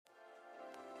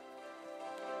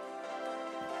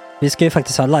Vi ska ju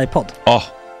faktiskt ha livepodd. Ja,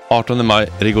 18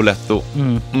 maj, Rigoletto.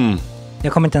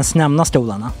 Jag kommer inte ens nämna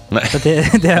stolarna. Nej. För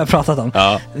det har jag pratat om.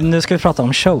 Ja. Nu ska vi prata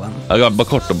om showen. Ja, bara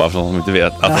kort då, bara för de som inte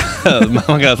vet.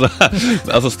 Man kan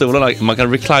alltså stolarna, man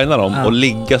kan reclina dem och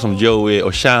ligga som Joey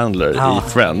och Chandler i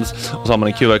Friends. Och så har man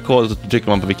en QR-kod och så trycker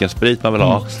man på vilken sprit man vill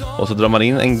ha. Och så drar man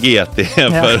in en GT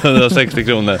för 160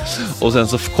 kronor. Och sen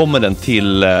så kommer den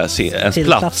till ens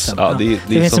plats. Ja, det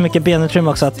finns så mycket benutrymme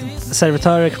också att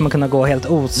servitörer kommer kunna gå helt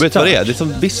ostört. Vet du vad det är? Det är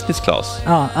som business class.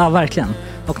 Ja, verkligen.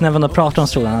 Och när man då pratar om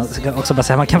stolarna så kan jag också bara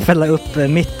säga att man kan fälla upp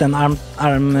mitten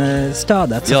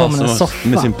armstödet så får man en soffa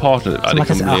med sin partner. Ja, det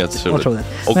kommer bli helt otroligt.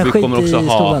 Och men vi kommer också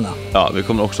stolarna. vi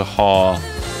kommer också ha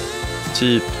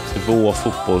typ 2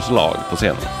 fotbollslag på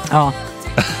scenen. Ja.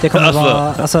 Det kommer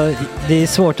vara, alltså det är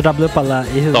svårt att rabbla upp alla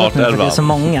i huvudet nu för det är så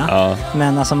många. Ja.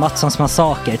 Men alltså Mattssons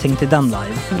massaker, tänk till den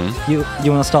live.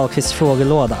 Jonas Dahlqvists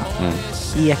frågelåda.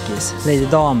 Ekis, Lady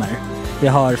Damer. Vi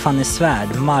har Fanny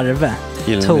Svärd, Marve,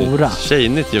 Tora.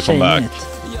 Tjejnytt gör comeback.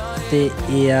 Det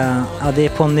är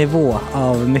på en nivå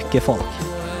av mycket folk.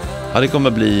 Ja, det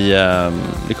kommer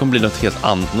bli något helt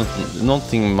annat.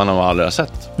 Någonting man har aldrig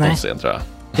sett på scen, tror jag.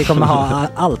 Det kommer ha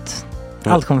allt.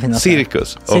 Allt kommer finnas.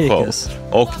 Cirkus.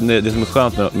 Och det som är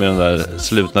skönt med de där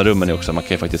slutna rummen är också att man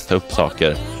kan ju faktiskt ta upp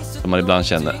saker som man ibland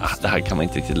känner det här kan man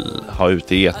inte riktigt ha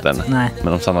ute i etern. Nej.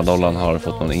 Men om Sanna Dollan har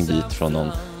fått någon invit från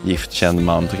någon giftkänd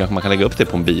man så kanske man kan lägga upp det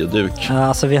på en bioduk. Ja,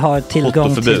 alltså vi har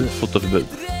tillgång till fotoförbud.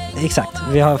 Exakt,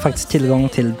 vi har faktiskt tillgång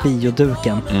till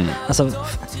bioduken. Alltså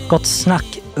Gott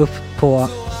Snack upp på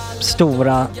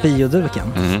stora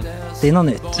bioduken. Det är något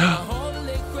nytt.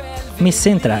 Missa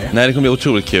inte det här. Nej, det kommer bli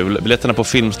otroligt kul. Biljetterna på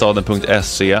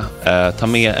filmstaden.se. Ta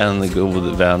med en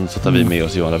god vän så tar vi med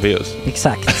oss Johan Rabaeus.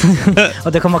 Exakt.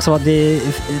 Och det kommer också vara det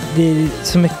är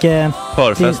så mycket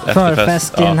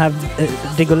förfest i den här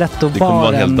Rigoletto-baren. Det kommer vara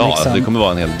en hel dag. Liksom. Det kommer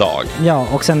vara en hel dag. Ja,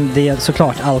 och sen det är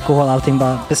såklart alkohol, allting.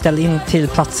 Bara beställ in till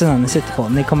platserna ni sitter på.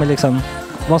 Ni kommer liksom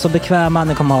vara så bekväma,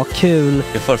 ni kommer ha kul.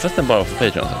 Är förfesten bara för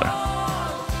Patreon eller?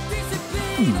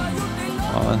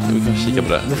 Ja, vi kan kika på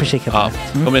det. Vi får kika på det.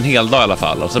 Det kommer en hel dag i alla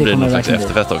fall. Och så blir det någon slags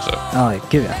efterfest också. Ja,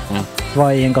 gud ja.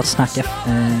 Vad är en Gott Snack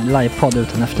livepodd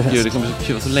utan efterfest? Gud, det kommer bli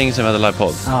kul. Så länge sedan vi hade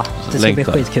livepodd. Ja, det ska bli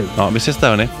skitkul. Ja, vi ses där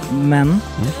hörni. Men,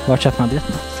 vart köper man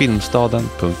biljetterna?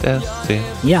 Filmstaden.se.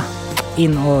 Ja,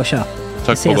 in och köp.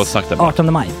 Tack på Gott Snack där.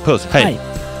 18 maj. Puss, hej.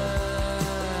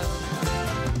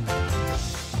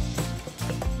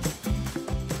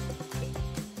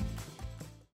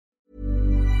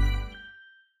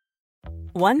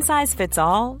 One size fits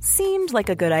all seemed like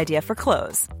a good idea for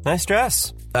clothes. Nice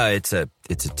dress. It's a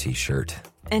t-shirt.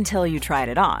 Until you tried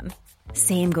it on.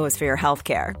 Same goes for your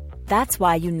healthcare. That's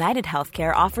why United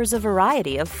Healthcare offers a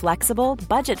variety of flexible,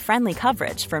 budget-friendly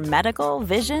coverage for medical,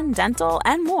 vision, dental,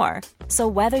 and more. So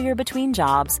whether you're between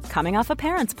jobs, coming off a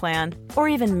parent's plan, or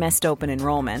even missed open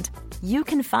enrollment, you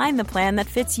can find the plan that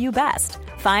fits you best.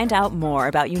 Find out more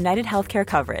about United Healthcare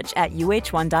coverage at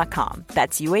uh1.com.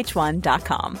 That's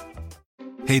uh1.com.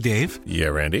 Hey, Dave. Yeah,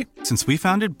 Randy. Since we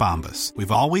founded Bombas,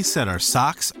 we've always said our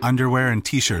socks, underwear, and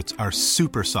T-shirts are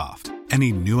super soft.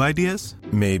 Any new ideas?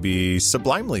 Maybe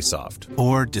sublimely soft.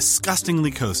 Or disgustingly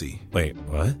cozy. Wait,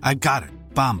 what? I got it.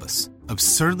 Bombas.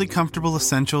 Absurdly comfortable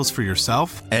essentials for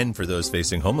yourself and for those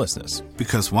facing homelessness.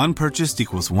 Because one purchased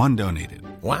equals one donated.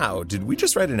 Wow, did we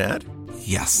just write an ad?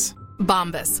 Yes.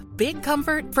 Bombas. Big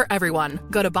comfort for everyone.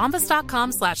 Go to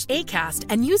bombas.com/ACAST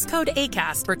and use code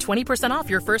ACAST for 20% off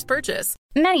your first purchase.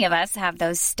 Many of us have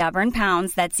those stubborn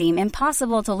pounds that seem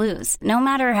impossible to lose, no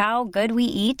matter how good we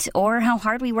eat or how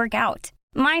hard we work out.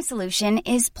 My solution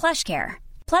is PlushCare.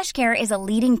 PlushCare is a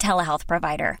leading telehealth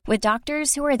provider with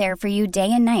doctors who are there for you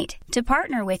day and night to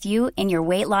partner with you in your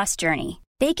weight loss journey.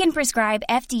 They can prescribe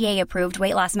FDA-approved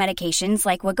weight loss medications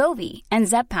like Wegovy and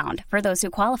Zepbound for those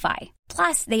who qualify.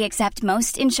 Plus, they accept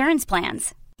most insurance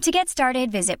plans. To get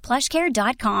started, visit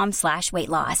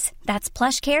plushcare.com/weightloss. That's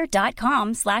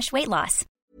plushcare.com/weightloss.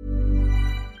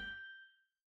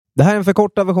 Det här är en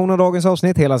förkortad version av dagens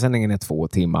avsnitt. Hela sändningen är 2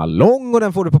 timmar lång och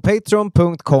den får du på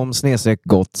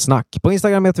patreon.com/gottsnack. På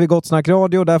Instagram heter vi Gottsnack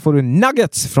Radio. Där får du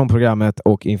nuggets från programmet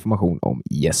och information om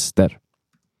gäster.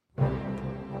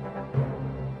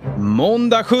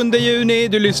 Måndag 7 juni,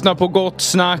 du lyssnar på Gott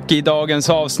Snack. I dagens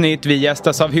avsnitt vi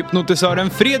gästas av hypnotisören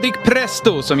Fredrik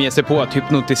Presto som ger sig på att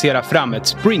hypnotisera fram ett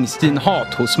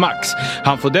Springsteen-hat hos Max.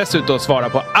 Han får dessutom svara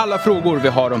på alla frågor vi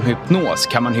har om hypnos.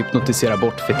 Kan man hypnotisera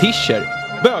bort fetischer?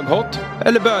 böghot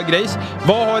eller bögrace?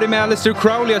 Vad har det med Aleister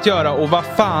Crowley att göra och vad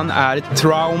fan är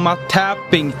trauma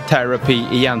tapping therapy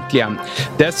egentligen?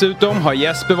 Dessutom har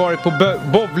Jesper varit på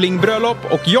bowlingbröllop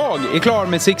och jag är klar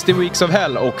med 60 Weeks of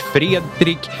Hell och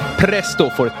Fredrik Presto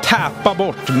får tappa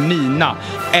bort mina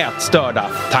ätstörda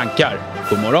tankar.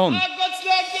 God morgon!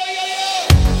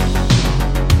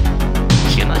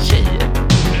 Tjena tjejer!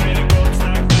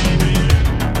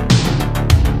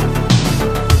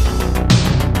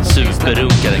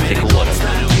 Superrunkare Gregor.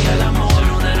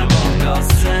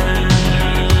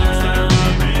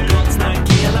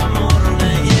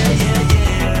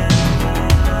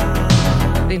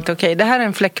 Det är inte okej. Det här är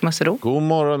en fläckmussero. God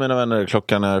morgon mina vänner.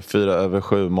 Klockan är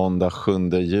 6:04 måndag 7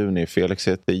 juni. Felix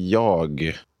heter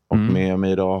jag. Och med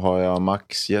mig idag har jag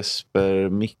Max, Jesper,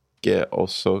 Micke och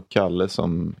så Kalle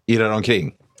som irrar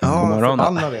omkring. God morgon.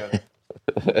 Han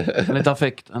är lite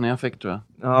affekt. Han är affekt tror jag.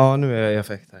 Ja, nu är jag i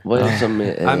affekt här. Vad är det som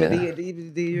är, ja, men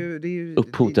det är ju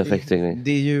upphov till affekten?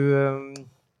 Det är ju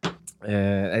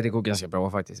det går ganska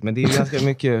bra faktiskt. Men det är ju ganska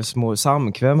mycket små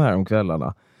samkväm här om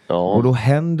kvällarna. Ja. Och då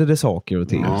händer det saker och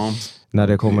ting. Ja. När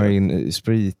det kommer in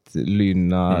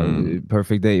spritlynna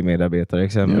Perfect Day-medarbetare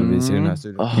exempelvis i den här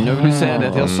studion. Jag vill ju säga det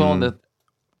att jag sa det.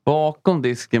 Bakom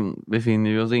disken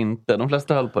befinner vi oss inte. De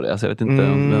flesta höll på det. Alltså jag vet inte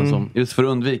vem som... Just för att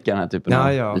undvika den här typen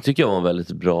av... Det tycker jag var en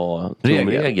väldigt bra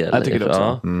regel. Jag tycker det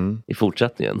också. I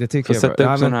fortsättningen. Det tycker jag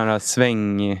sätta upp sån här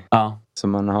sväng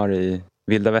som man har i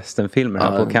Vilda Västern-filmer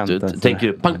här på kanten. Du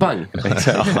tänker pang pang.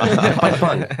 Pang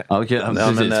pang. Ja, okej.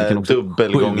 Men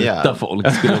dubbelgångjärn.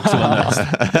 Folk skulle också vara näst.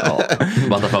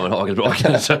 Banda fram en hagelbrak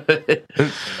kanske.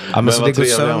 Ja, men så det går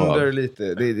sönder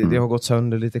lite. Det har gått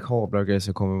sönder lite kablar och grejer,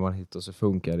 så kommer man hit och så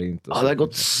funkar det inte. Ja, det har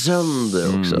gått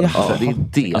sönder också. Ja, det är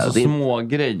det. Alltså det är små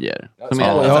grejer.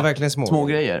 Ja, verkligen små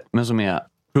grejer. Men som är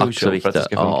crucial för att det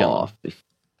ska funka. Ja,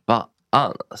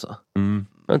 fan alltså.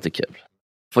 Det är inte kul.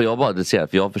 Får jag bara adressera,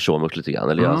 för jag förstår mig lite grann.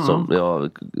 Eller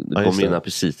jag kom in här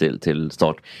precis till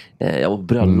start. Jag var på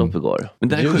bröllop igår. Men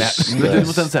det är sjukt. Du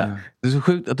måste säga, det är så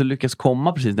sjukt att du lyckas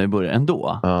komma precis när vi börjar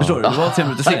ändå. Förstår du? Det var 10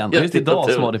 minuter sent. Just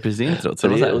idag så var det precis introt. Så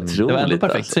det är otroligt. Det var ändå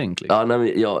perfekt synk. Ja, nej,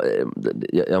 men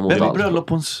jag måste... Men vi bröllop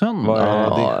på en söndag.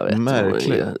 Ja, jag vet.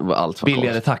 Märkligt. Allt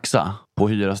billigare taxa på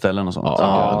hyra ställen och sånt.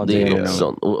 Ja, det är också.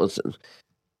 Och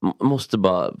måste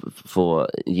bara få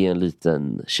ge en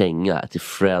liten känga här till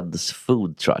Freds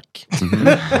Food Truck som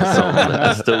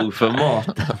stod för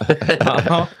mat.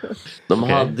 De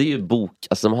hade ju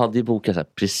bokat så här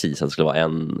precis att det skulle vara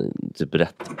en typ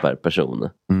rätt per person.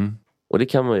 Och det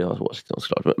kan man ju ha åsikt om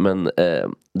såklart. Men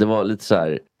det var lite så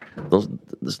här,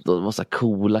 de var så här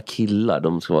coola killar.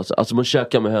 De ska vara så, alltså man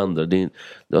käkar med händer. Det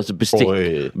var så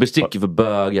bestick för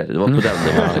bögar. Det var på den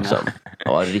nivån liksom.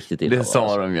 Ja, riktigt illa. Det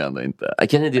sa de ju ändå inte. Jag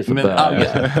kan inte det för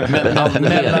bögar.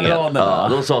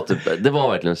 Men de sa typ, det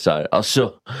var verkligen så här.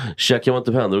 Alltså, käkar man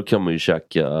inte med händer, då kan man ju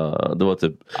käka. Det var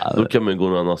typ, då kan man ju gå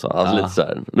någon annanstans. Alltså lite så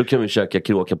här. Då kan man ju käka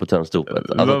kråka på tändstopet.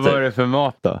 Vad var det för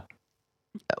mat då?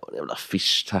 Ja, en jävla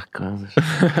fish taco.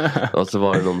 Och så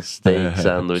var det någon steak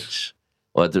sandwich.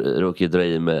 Och jag råkade dra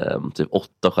i med typ 8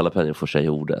 jalapeno första jag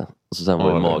gjorde. Och så sen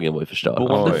var magen var ju förstörd.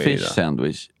 Både fish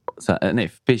sandwich,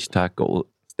 fish taco och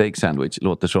steak sandwich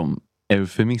låter som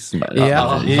eufemismer.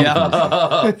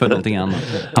 För någonting annat.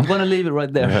 I'm gonna leave it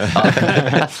right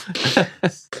there.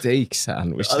 Steak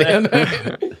sandwich.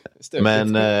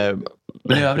 Men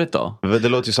i övrigt då? Det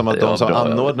låter ju som att de som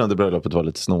anordnade bröllopet var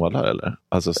lite snålare, eller?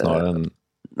 Alltså snarare än...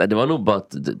 Nej, det var nog bara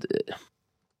att...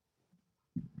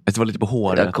 Det var lite på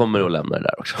håret. Jag kommer att lämna det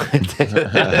där också.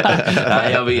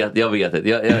 Nej, jag vet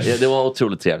inte. Det var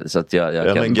otroligt trevligt. Så att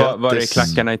var det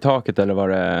klackarna i taket eller var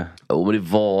det... Jo, men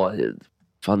det var...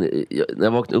 Fan, när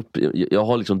jag vaknade upp... Jag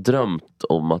har liksom drömt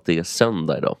om att det är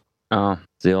söndag idag. Ja.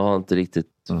 Så jag har inte riktigt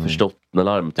förstått när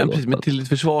larmet har gått. Men till ditt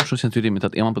försvar så känns det ju rimligt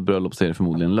att är man på ett bröllop så är det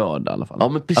förmodligen lördag i alla fall. Ja,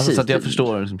 men precis. Alltså, så att jag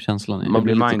förstår liksom känslan. Man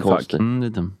blir lite konstig.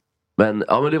 Lite. Men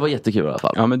det var jättekul i alla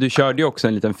fall. Ja, men du körde ju också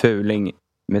en liten fuling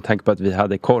med tanke på att vi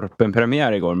hade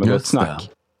Korpen-premiär igår med Gott Snack.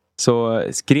 Så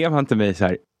skrev han till mig så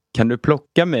här: kan du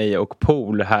plocka mig och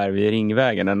Pool här vid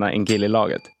Ringvägen, en kille i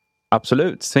laget?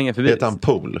 Absolut, svänga förbi. Heter han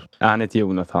Pool? Ja, han heter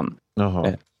Jonathan.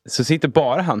 Så sitter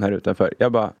bara han här utanför.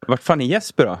 Jag bara, vart fan är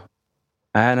Jesper då?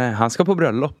 Nej, han ska på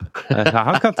bröllop.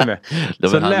 Han kan inte med.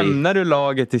 Så lämnar du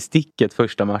laget i sticket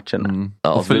första matchen.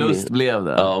 Ja, och förlust blev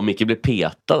det. Ja, och Micke blev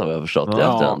petad har jag förstått.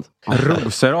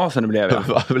 Rosenrasen blev det.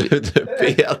 Vad blev du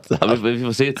petad? Vi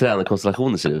får se hur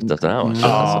tränarkonstellationen ser ut efter den här matchen.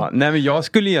 Ja, nej, men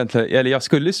jag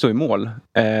skulle stå i mål.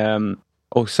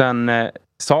 Och sen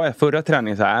sa jag förra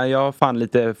träningen så här, jag har fan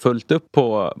lite fullt upp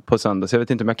på söndag så jag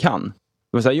vet inte om jag kan.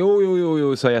 var så här,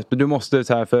 jo, sa Jesper, du måste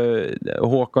så här, för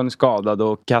Håkon är skadad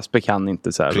och Kasper kan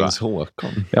inte så här. Prins Håkon.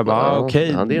 Jag bara,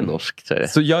 okej. Han är norsk.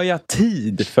 Så gör jag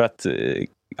tid för att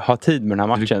ha tid med den här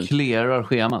matchen. Du clearar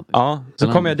schemat. Ja,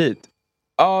 så kom jag dit.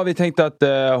 Ja, vi tänkte att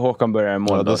Håkan börjar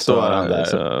måla. Då står han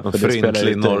där. Och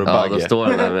fryntlig norrbagge. Ja, då står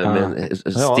han där med en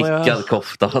stickad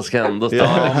kofta. Han ska ändå stå.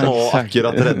 Ja,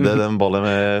 akkurat rädda den bollen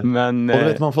med... Men, och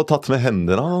vet, man får tatt med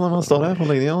händerna när man står där på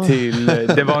läggningen.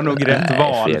 Det var nog rätt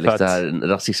val. Felix, för att... det här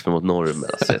rasismen mot normer.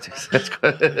 Alltså,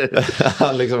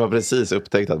 han liksom har precis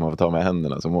upptäckt att man får ta med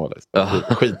händerna som mål.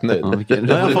 Skitnöjd.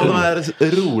 Jag får de här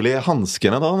roliga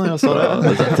handskarna då när jag står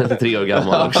där. 33 år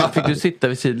gammal. Fick du sitta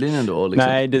vid sidlinjen då? Liksom?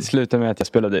 Nej, det slutade med att jag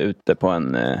spelade ute på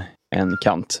en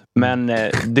kant. Men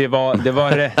det var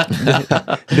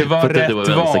rätt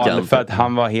val för att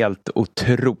han var helt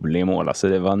otrolig mål. Alltså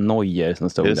det var Neuer som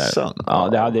stod där.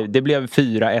 Ja, det blev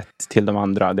 4-1 till de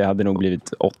andra. Det hade nog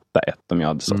blivit 8-1 om jag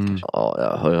hade stått. Ja,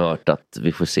 jag har hört att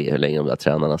vi får se hur länge de där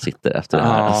tränarna sitter efter det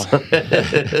här. Alltså.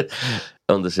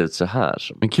 Om det ser ut så här.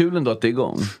 Men kul ändå att det är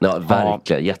igång. Ja,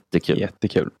 verkligen.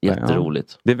 Jättekul.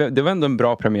 Jätteroligt. Det var ändå en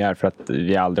bra premiär för att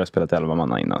vi aldrig har spelat 11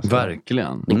 manna innan. Så.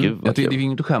 Verkligen. Jag tycker det är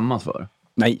inget att skämmas för.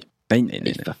 Nej.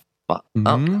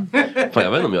 Fan,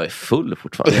 jag vet inte om jag är full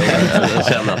fortfarande. Jag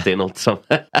känner att det är något som...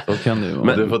 Då kan du.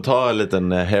 Men du får ta en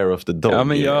liten hair of the dog. Ja,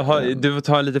 men du får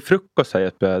ta lite frukost här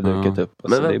att jag har dukat upp.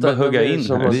 Alltså, det är bara hugga in.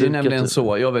 Det är nämligen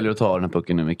så. Jag väljer att ta den här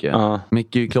pucken nu, Micke.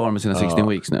 Micke är ju klar med sina 16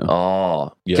 weeks nu.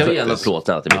 Ja. Kan vi gärna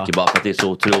plåta till Micke bara för att det är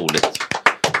så otroligt.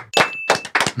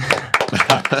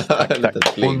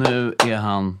 Och nu är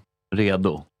han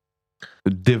redo.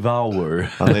 Devour.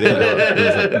 Han är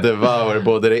redo. Devour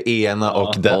både det ena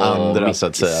och det andra så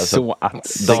att säga. Så att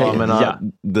damerna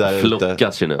där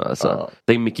flockas ju nu alltså.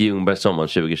 Det är Micke Ljungberg sommaren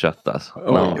 2021 alltså.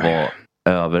 Han var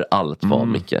överallt var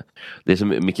Micke. Det är som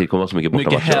Micke kommer så mycket borta.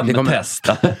 Mycket hemtest.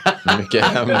 Mycket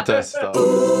hemtest.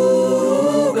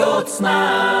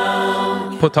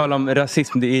 På tal om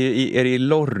rasism, det är i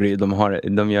Lorry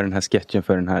de gör den här sketchen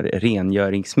för den här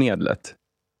rengöringsmedlet.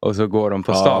 Och så går de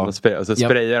på stan och så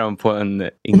sprayar de på en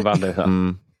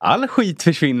invandrare. All skit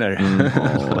försvinner.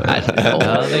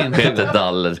 Peter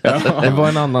Dalle. Det var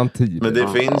en annan tid. Men det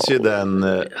finns ju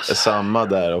den samma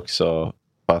där också,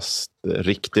 fast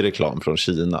riktig reklam från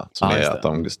Kina. Som är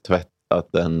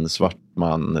att en svart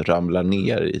man ramlar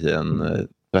ner i en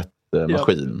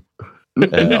tvättmaskin.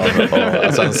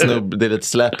 Alltså det är lite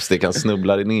slapstick. Han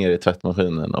snubblar ner i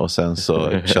tvättmaskinen och sen så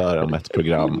kör de ett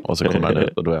program och så kommer han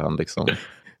ut och då är han liksom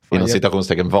inom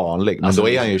citationstecken vanlig. Men alltså, då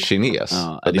är han ju kines.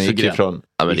 Ja, det gick ifrån.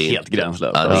 Ja, men det är helt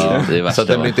gränslöst. Ja, så att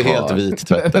den blir inte helt vit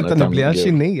tvätten. Vänta, nu blir han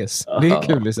kines. Det är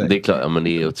kul i sig. Det är klart, ja, men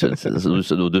det är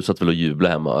otroligt. Du satt väl och jubla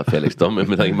hemma, Felix, då,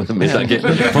 med tanke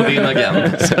på din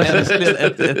agent.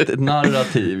 ett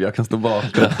narrativ jag kan stå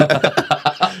bakom.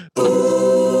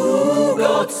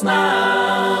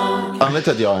 Anledningen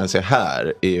till att jag ens är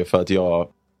här är för att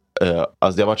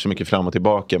alltså det har varit så mycket fram och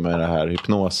tillbaka med det här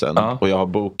hypnosen. Och jag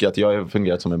har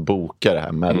fungerat som en bokare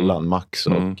här mellan Max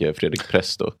och Fredrik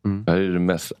Presto. Det här är det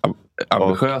mest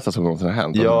ambitiösa som någonsin har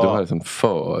hänt. Du har liksom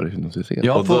för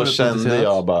hypnotiserat. Och då kände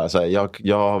jag bara så här,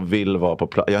 jag vill vara på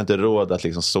plats. Jag har inte råd att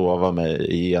liksom sova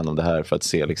mig igenom det här för att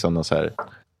se liksom någon så här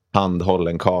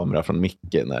handhållen kamera från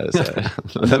Micke när det så här.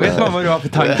 Då vet man vad du har för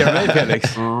tankar med mig,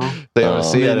 Felix. Så jag vill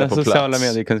se det på sociala plats.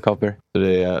 mediekunskaper.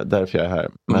 Det är därför jag är här.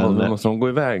 Men måste de gå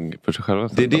iväg för sig själva?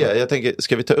 Det är det. Jag tänker,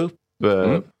 ska vi ta upp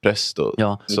Presto?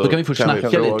 Ja, så då kan vi få snacka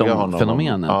lite om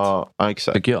fenomenet. Ja,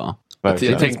 exakt. Tycker jag.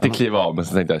 Jag tänkte kliva av, men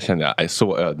så kände jag är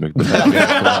så ödmjuk. Mycket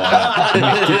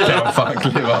kan fan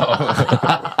kliva av.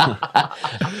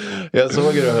 Jag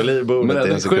såg hur du höll i bordet. Men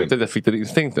det är sjukt att jag fick den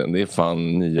instinkten. Det är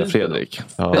fan nya Fredrik.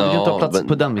 Jag kan ta plats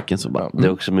på den micken så bara. Det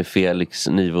är också med Felix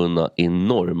nyvunna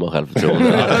enorma självförtroende.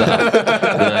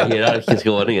 Den här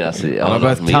hierarkiska ordningen. Alltså, han har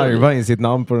börjat karva in sitt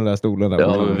namn på den där stolen. Där.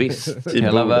 Ja, men visst.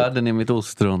 Hela världen är mitt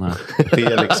ostron här.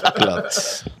 Felix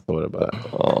plats. Står det bara.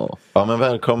 Ja, men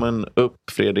välkommen upp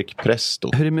Fredrik Presto.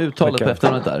 Hur är det med uttalet på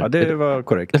efternamnet där? Ja, det var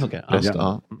korrekt. Det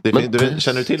funkar.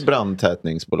 Känner du till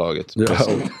brandtätningsbolaget?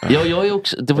 Ja, jag är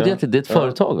också. Det är ett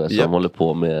företag som håller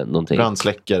på med någonting.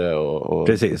 Brandsläckare och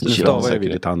precis, nu stavar vi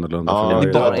lite annorlunda.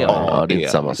 Det är inte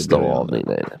samma stavning.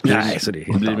 Nej, så det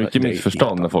blir mycket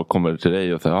missförstånd när folk kommer till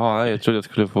dig och säger jag trodde jag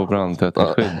skulle få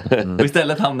brandtätningsskydd. Och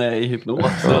istället hamnar jag i hypnos.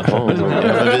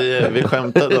 Vi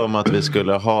skämtade om att vi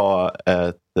skulle ha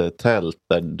ett tält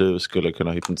där du skulle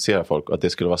kunna hypnotisera folk och att det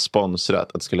skulle vara sponsrat,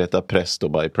 att det skulle heta Presto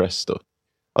by Presto.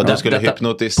 Och du skulle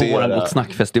hypnotisera på vår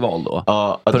snackfestival då.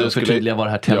 Ja, för att förtydliga var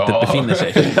det här tältet befinner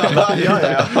sig.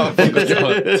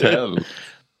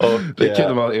 Ja. Det är kul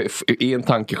när man är i en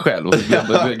tanke själv och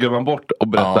så glömmer man bort att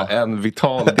berätta en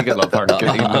vital del av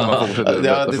tanken innan man fortsätter.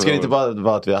 Ja, det skulle inte bara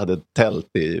vara att vi hade tält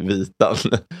i Vitan.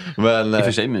 Men, i och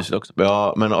för sig mysigt också.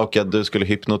 Ja, men och att du skulle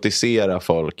hypnotisera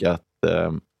folk att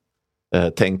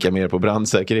tänka mer på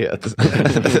brandsäkerhet.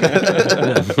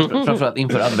 Framförallt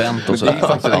inför advent och sådär. Det är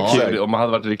faktiskt kul. Om man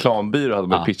hade varit reklambyrå hade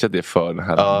man pitchat det för den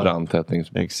här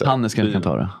brandtätnings. Hannes kan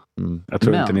ta det. Jag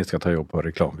tror inte ni ska ta jobb på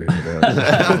reklambyrå.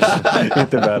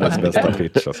 Inte världens bästa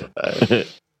pitch. Alltså.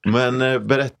 Men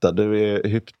berätta, du är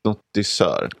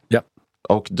hypnotisör. Ja.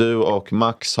 Och du och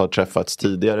Max har träffats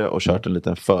tidigare och kört en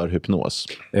liten förhypnos.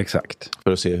 Exakt.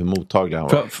 För att se hur mottaglig han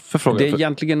var. Det är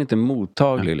egentligen inte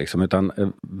mottaglig liksom, utan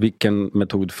vilken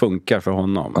metod funkar för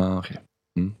honom. Okay.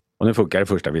 Och den funkar det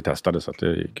första vi testade, så att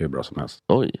det gick hur bra som helst.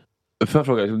 Oj. För jag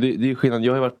fråga, det är skillnad.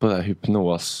 Jag har ju varit på det här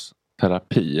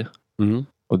hypnosterapi.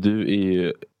 Och du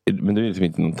är men du är liksom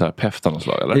inte någon terapeut av något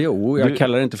slag, eller? Jo, jag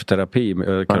kallar det inte för terapi,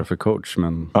 jag kallar det för coach.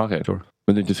 Men, okay. Men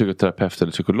du är inte psykoterapeut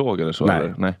eller psykolog eller så? Nej.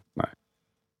 Eller? Nej. Nej.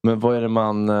 Men vad är det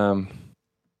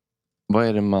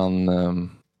man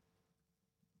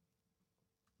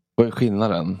vad är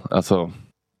skillnaden? Alltså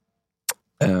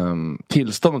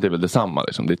tillståndet är väl detsamma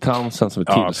liksom. Det är transen som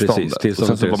är tillståndet. Precis. Och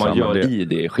sen så vad man gör i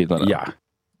det är skillnaden. Ja.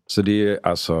 Så det är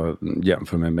alltså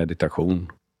jämför med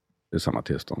meditation. Det är samma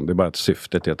tillstånd. Det är bara att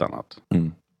syftet är ett annat.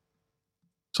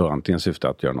 Så antingen syfte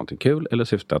att göra någonting kul eller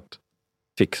syfte att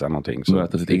fixa någonting. Så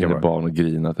möta sitt egna barn och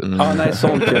grina typ. Nej,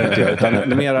 sånt gör jag inte. Utan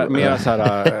mera så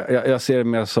här, jag ser det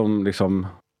mer som liksom,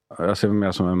 jag ser det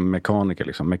mer som en mekaniker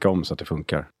liksom, meka om så att det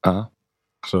funkar.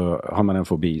 Så har man en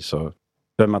fobi så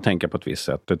behöver man tänka på ett visst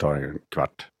sätt. Det tar en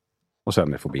kvart. Och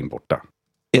sen är fobin borta.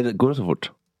 Går det så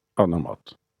fort? Ja,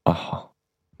 normalt. Aha.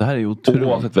 Det här är ju otroligt.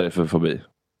 Oavsett vad det är för fobi.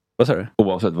 Vad sa du?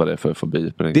 Oavsett vad det är för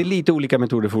fobi. Det är lite olika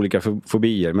metoder för olika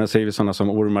fobier. Men säger vi sådana som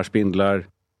ormar, spindlar,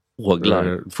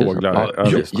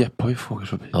 fåglar. Jeppe har ju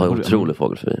fågelfobi. Ja, otrolig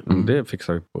fågelfobi. Det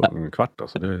fixar vi på en kvart.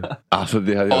 Alltså det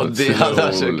hade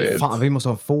varit roligt. Fan, vi måste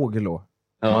ha en fågel då.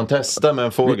 Ja. Man testar med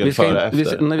en fågel vi ska före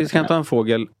efter. Vi ska inte ha en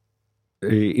fågel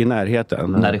i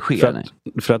närheten. När det sker.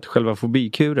 För att själva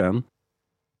fobikuren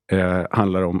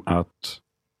handlar om att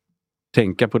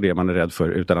tänka på det man är rädd för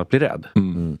utan att bli rädd.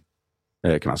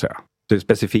 Kan man säga. Det är ett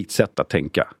specifikt sätt att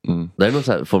tänka. Det är någon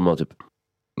sån här form av typ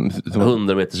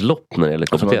 100 meters lopp när det gäller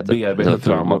kompetenser. Bearbeta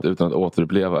traumat utan att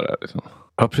återuppleva det. Liksom.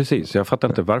 Ja, precis. Jag fattar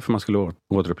inte varför man skulle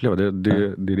återuppleva det. Det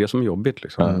är det som är jobbigt.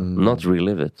 Liksom. Not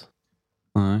relive it.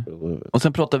 Nej. Och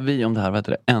sen pratar vi om det här, vad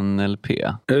heter det? NLP.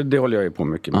 Det håller jag ju på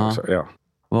mycket med också. Ja.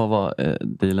 Vad var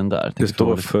dealen där? Det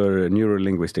står för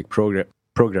Neurolinguistic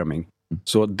Programming.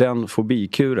 Så den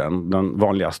fobikuren, den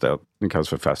vanligaste, den kallas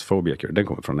för fast phobia-kur, den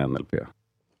kommer från NLP.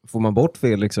 Får man bort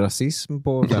Felix rasism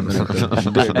på 5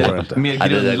 minuter? Det går inte. Mer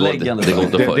grundläggande. Det går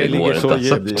inte att få. Det ligger så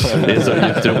djupt. Det är så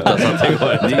djupt rotat så att det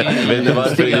går inte. Vet du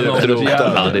varför det är djupt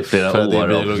rotat? Ja, det är flera år.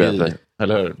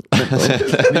 Eller hur?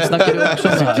 Vi snackar ju också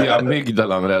om det här.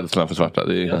 Amygdalan rädslan för svarta.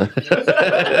 Det är...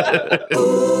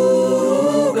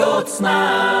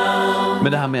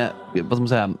 Men det här med, vad ska man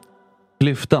säga,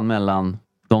 klyftan mellan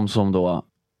de som då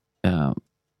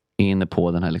är inne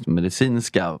på den här liksom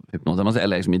medicinska hypnosen,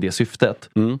 eller liksom i det syftet,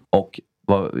 och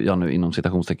vad jag nu inom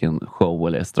citationstecken show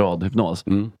eller estradhypnos.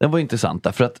 Den var intressant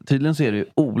därför att tydligen så är det ju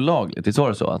olagligt. Det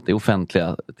var så att det är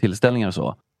offentliga tillställningar och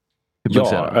så.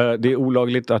 Ja, det är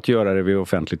olagligt att göra det vid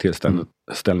offentlig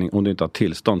tillställning om du inte har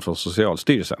tillstånd från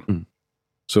Socialstyrelsen.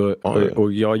 Så,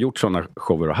 och jag har gjort sådana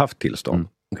shower och haft tillstånd.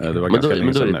 Det var men då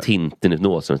är det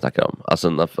Tintin-hypnosen vi snackar om.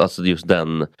 Alltså just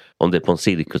den, om det är på en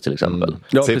cirkus till exempel.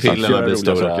 Ja, se pillerna blir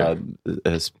stora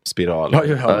spiraler.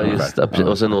 Ja, just det.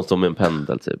 Och sen något med en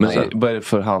pendel typ. Men vad är det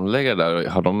för handläggare där?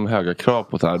 Har de höga krav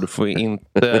på det här? Du får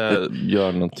inte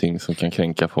göra någonting som kan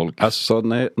kränka folk. Alltså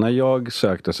när jag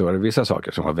sökte så var det vissa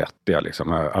saker som var vettiga.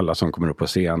 Liksom. Alla som kommer upp på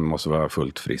scen måste vara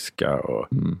fullt friska. Och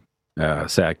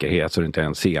säkerhet så det inte är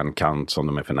en scenkant som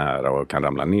de är för nära och kan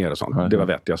ramla ner och sånt. Det var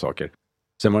vettiga saker.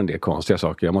 Sen var det en del konstiga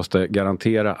saker. Jag måste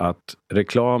garantera att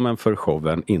reklamen för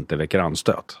showen inte väcker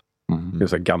anstöt. Det är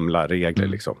så gamla regler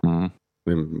liksom.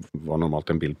 Det var normalt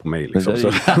en bild på mig liksom. Så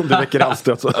om det väcker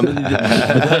anstöt så. Men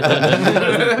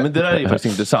det där är ju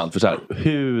faktiskt intressant. För så här,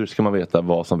 hur ska man veta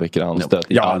vad som väcker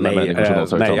anstöt i alla människor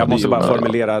som nej, jag måste bara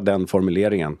formulera den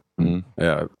formuleringen.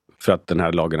 För att den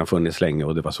här lagen har funnits länge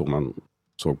och det var så man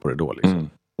såg på det då liksom.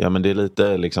 Ja, men det är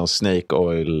lite liksom snake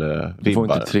oil Du får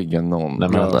inte trigga någon. Nej,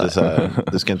 men inte så här,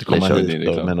 du ska inte komma hit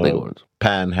då, med någon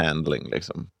panhandling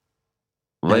liksom.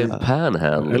 Vad är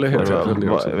panhandling? Eller hur?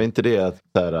 Är inte det att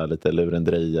så här, lite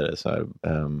lurendrejare så här,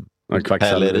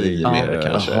 Häleri mer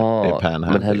kanske.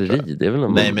 Men häleri, det är väl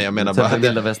någon... Nej, men jag menar bara men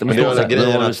det var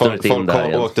grejen att folk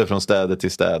åkte från städer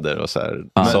till städer och så här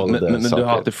sålde men du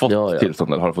har alltid fått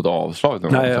tillstånd eller har du fått avslag någon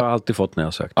gång? Nej, jag har alltid fått när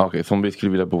jag sökt. Okej, så om vi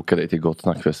skulle vilja boka dig till Gott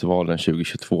Snackfestivalen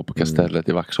 2022 på Kastellet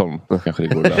i Vaxholm, då kanske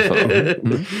det går att lösa det.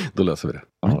 Då löser vi det.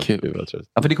 Ja,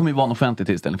 för det kommer ju vara en offentlig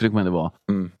tillställning. För det kommer inte vara,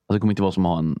 alltså det kommer inte vara som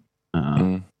att ha en...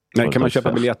 Nej, kan man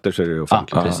köpa biljetter så är det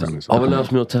offentlig tillställning. Ja, men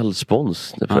lös med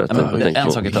hotellspons. En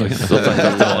sak i taget.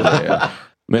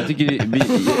 Men jag tycker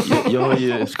jag har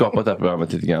ju skapat det här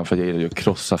programmet lite grann för att jag gillar ju att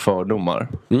krossa fördomar.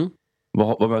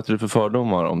 Vad möter du för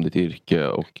fördomar om ditt yrke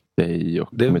och dig och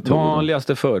det metoden?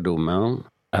 Vanligaste fördomen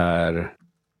är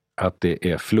att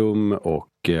det är flum och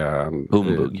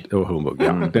humbug. Det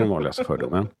är den vanligaste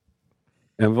fördomen.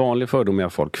 En vanlig fördom är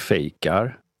att folk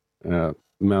fejkar.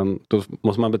 Men då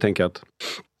måste man betänka att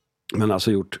man har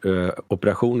alltså gjort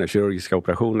kirurgiska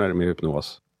operationer med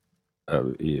hypnos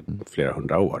i flera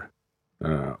hundra år.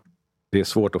 Det är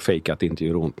svårt att fejka att det inte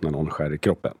gör ont när någon skär i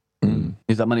kroppen.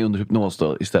 Just att man är under hypnos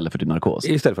då, istället för till narkos?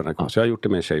 Istället för narkos. Jag har gjort det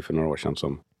med en tjej för några år sedan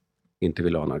som inte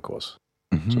ville ha narkos.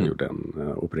 Som gjorde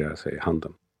opererade sig i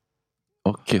handen.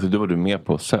 Okej, så då var du med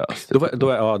på SÖS? Det var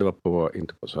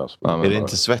inte på SÖS. Är det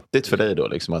inte svettigt för dig då?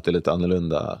 Liksom, att det är lite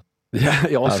annorlunda?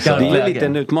 Ja, alltså, det är lite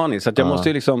en utmaning. Så att jag måste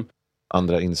ju liksom...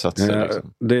 Andra insatser.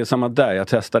 Liksom. Det är samma där. Jag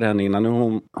testade henne innan.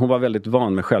 Hon var väldigt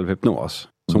van med självhypnos.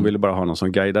 Så hon ville bara ha någon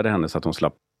som guidade henne så att hon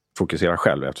slapp fokusera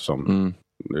själv. Eftersom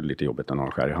det är lite jobbigt när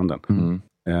någon skär i handen.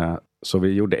 Så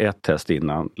vi gjorde ett test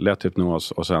innan. Lätt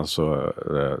hypnos och sen så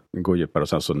gå djupare. Och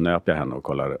sen så nöp jag henne och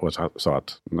kollade. Och sa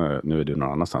att nu är du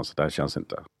någon annanstans. Så det här känns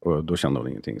inte. Och då kände hon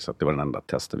ingenting. Så det var den enda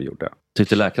testen vi gjorde.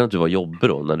 Tyckte läkaren att du var jobbig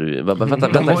då? När du... Det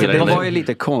var ju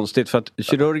lite konstigt. För att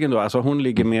kirurgen då, alltså hon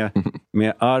ligger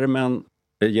med armen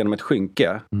genom ett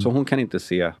skynke. Så hon kan inte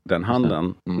se den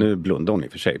handen. Nu blundar hon i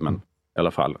och för sig, men i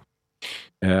alla fall.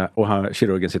 Och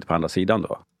kirurgen sitter på andra sidan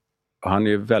då. Och han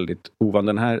är ju väldigt ovan.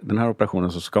 Den här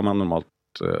operationen så ska man normalt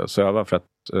söva för att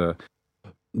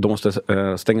de måste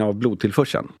stänga av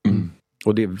blodtillförseln.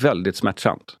 Och det är väldigt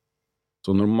smärtsamt.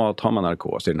 Så normalt har man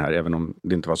narkos i den här, även om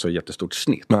det inte var så jättestort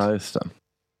snitt. Nej, just det.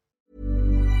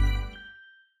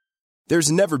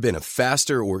 There's never been a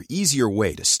faster or easier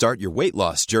way to start your weight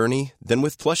loss journey than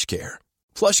with PlushCare.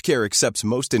 PlushCare accepts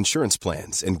most insurance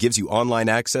plans and gives you online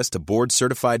access to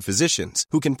board-certified physicians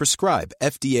who can prescribe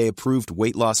FDA-approved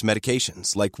weight loss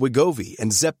medications like Wegovy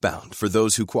and Zepbound for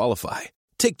those who qualify.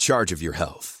 Take charge of your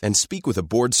health and speak with a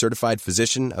board-certified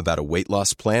physician about a weight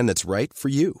loss plan that's right for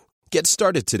you. Get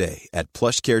started today at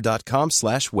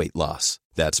plushcare.com/weightloss.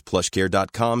 That's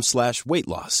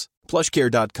plushcare.com/weightloss.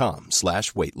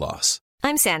 plushcare.com/weightloss.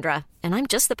 I'm Sandra, and I'm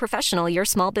just the professional your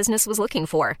small business was looking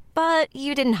for. But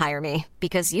you didn't hire me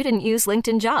because you didn't use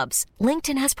LinkedIn Jobs.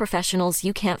 LinkedIn has professionals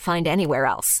you can't find anywhere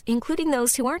else, including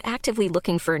those who aren't actively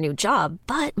looking for a new job,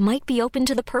 but might be open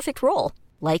to the perfect role,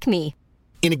 like me.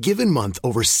 In a given month,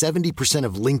 over 70%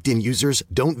 of LinkedIn users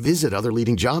don't visit other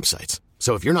leading job sites.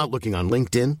 So if you're not looking on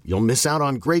LinkedIn, you'll miss out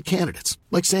on great candidates,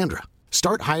 like Sandra.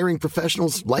 Start hiring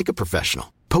professionals like a professional.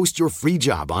 Post your free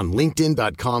job on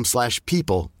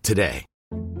linkedin.com/people today.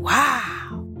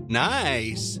 Wow.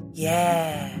 Nice.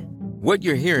 Yeah. What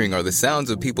you're hearing are the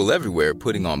sounds of people everywhere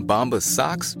putting on Bombas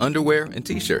socks, underwear, and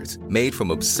T-shirts made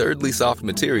from absurdly soft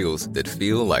materials that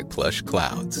feel like plush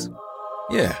clouds.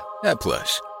 Yeah, that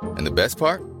plush. And the best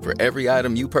part? For every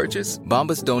item you purchase,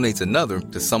 Bombas donates another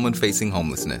to someone facing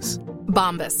homelessness.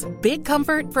 Bombas. Big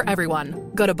comfort for everyone.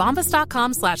 Go to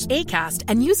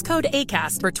bombas.com/ACAST and use code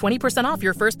ACAST for 20% off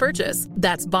your first purchase.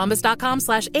 That's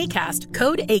bombas.com/ACAST.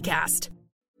 Code ACAST.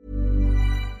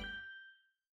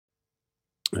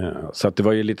 Så att det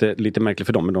var ju lite märkligt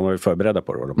för dem, men de var ju förberedda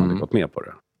på det och de hade gått med på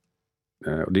det.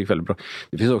 Och det gick väldigt bra.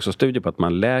 Det finns också studier på att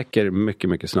man läker mycket,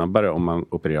 mycket snabbare om man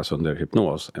opereras under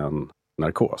hypnos än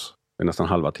narkos. Det är nästan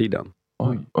halva tiden.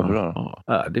 Oj, vad bra.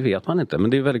 Ja, det vet man inte.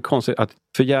 Men det är väldigt konstigt.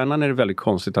 För hjärnan är det väldigt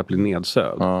konstigt att bli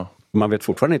nedsövd. Man vet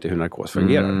fortfarande inte hur narkos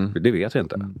fungerar. Det vet vi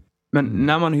inte. Men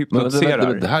när man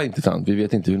hypnotiserar... Det här är intressant. Vi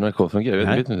vet inte hur narkos fungerar.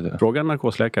 Nej. Vet inte det. Fråga en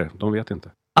narkosläkare. De vet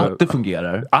inte. Att det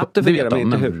fungerar. Att det fungerar, men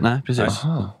inte hur. Nej, precis.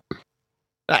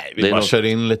 Nej, vi bara kör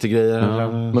in lite grejer.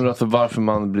 Men alltså varför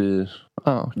man blir...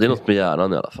 Det är något med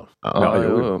hjärnan i alla fall.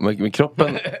 Men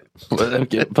kroppen...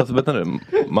 Fast vänta nu.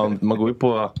 Man går ju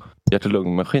på hjärt- och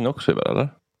lungmaskin också, eller?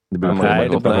 Det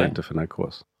behöver inte för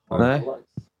narkos. Nej.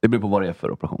 Det beror på vad det är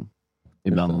för operation.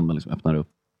 Ibland om man liksom öppnar upp.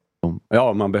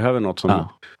 Ja, man behöver något som...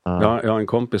 Jag har en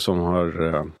kompis som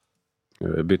har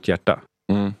bytt hjärta.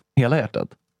 Hela hjärtat?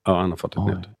 Ja, han har fått ett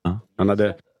nytt.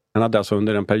 Han hade alltså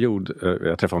under en period,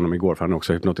 jag träffade honom igår för han är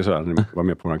också hypnotisör, han var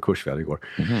med på en kurs vi hade igår.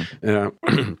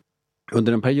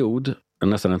 Under en period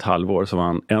nästan ett halvår så var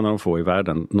han en av de få i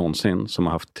världen någonsin som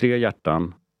har haft 3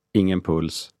 hjärtan, ingen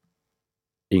puls,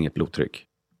 inget blodtryck.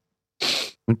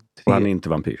 Och han är inte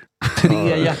vampyr.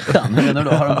 3 hjärtan? Hur menar du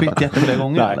då? Har de bytt hjärtan flera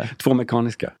gånger? Nej, eller? 2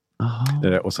 mekaniska.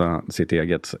 Och så sitt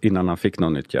eget innan han fick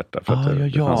något nytt hjärta. För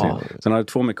att, sen hade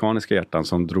 2 mekaniska hjärtan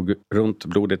som drog runt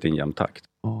blodet i en jämn takt.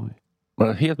 Var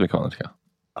det helt mekaniska?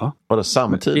 Ja. Var det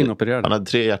samtidigt? Inopererade. Han hade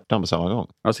 3 hjärtan på samma gång.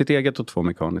 Ja, sitt eget och 2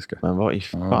 mekaniska. Men vad i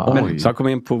fan? Men, så han kom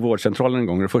in på vårdcentralen en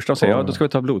gång. Och det första han säger, ja då ska vi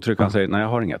ta blodtryck. Han säger, nej jag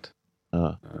har inget.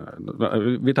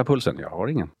 Vi tar pulsen, jag har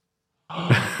ingen.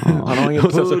 Han har ingen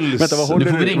puls. Vänta, vad håller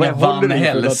du? Nu får vi ringa Van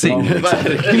Helsing.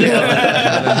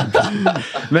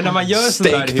 Men när man gör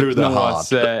sådär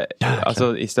hypnos,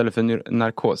 alltså istället för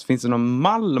narkos, finns det någon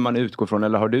mall man utgår från,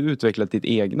 eller har du utvecklat ditt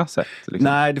egna sätt? Liksom?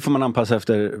 Nej, det får man anpassa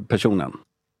efter personen.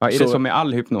 Ja, är det som med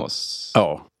all hypnos?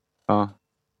 Ja.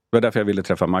 Det var därför jag ville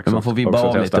träffa Max. Men man får vibba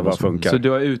av lite vad funkar. Så du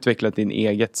har utvecklat din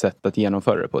eget sätt att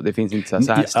genomföra det på? Det finns inte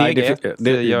så här steg 1.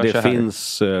 Det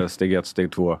finns steg 1,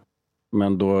 steg 2.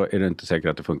 Men då är det inte säkert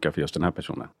att det funkar för just den här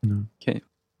personen. Okej,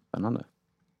 spännande.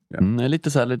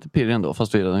 Lite så här, lite pirrig ändå.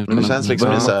 Fast vi redan men det känns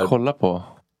liksom så här... kolla på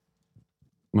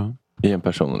i en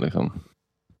person liksom.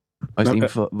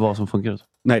 Inför vad som funkar.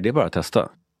 Nej, det är bara att testa.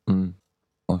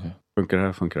 Okay. Funkar det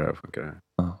här, funkar det här, funkar det här.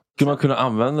 Skulle man kunna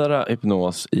använda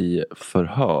hypnos i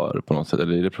förhör på något sätt?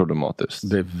 Eller är det problematiskt?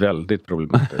 Det är väldigt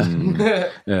problematiskt.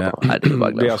 Det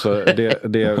är alltså,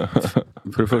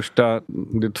 för det första,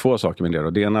 det är 2 saker med det.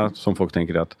 Och det ena som folk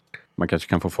tänker är att man kanske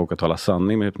kan få folk att tala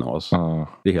sanning med hypnos.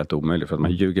 Det är helt omöjligt för att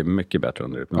man ljuger mycket bättre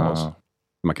under hypnos.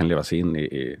 Man kan leva sig in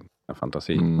i en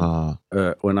fantasi.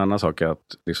 Och en annan sak är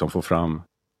att liksom få fram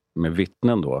med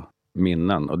vittnen då,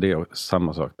 minnen. Och det är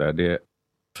samma sak där. Det är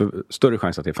för större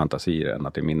chans att det är fantasier än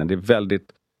att det är minnen. Det är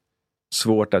väldigt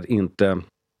svårt att inte,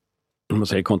 om man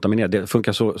säger kontaminera. Det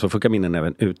funkar så funkar minnen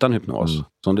även utan hypnos.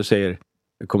 Så om du säger,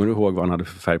 kommer du ihåg vad han hade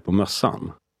för färg på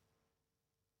mössan?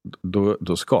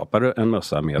 Då skapar du en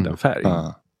mössa med en färg.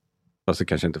 Fast det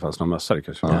kanske inte fanns någon mössa, det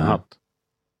kanske var en hatt.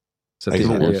 Så det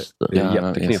är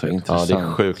jätteknepigt. Ja, det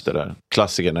är sjukt det där.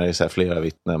 Klassiker när det är så här flera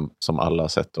vittnen som alla har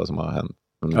sett vad som har hänt.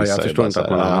 Ja, jag förstår inte att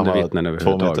man använder vittnen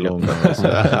överhuvudtaget.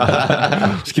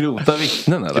 Skrota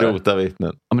vittnen eller? Skrota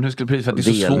vittnen. Ja, men hur skulle det för att det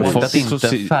är så svårt att inte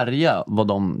färga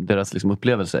vad deras liksom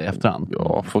upplevelse i efterhand?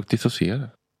 Ja, folk dissocierar.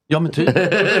 Ja, men typ. Jag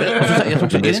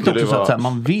tror, är det inte också så att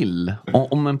man vill,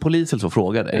 om en polis eller så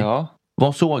frågar dig,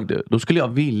 vad såg du? Då skulle jag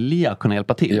vilja kunna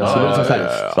hjälpa till. Så det är så här,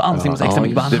 så antingen så extra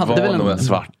mycket. Han hade väl en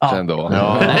svart ändå.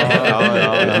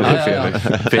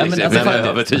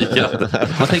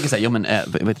 Man tänker så här, ja men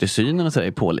vet du, synen och så där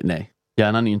är pålitlig. Nej,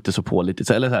 hjärnan är ju inte så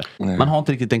pålitlig. Eller så här, man har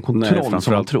inte riktigt den kontroll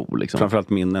som man tror. Liksom. Framförallt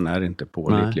minnen är inte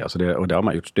pålitliga. Och det har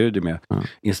man gjort studier med.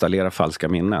 Installera falska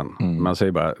minnen. Man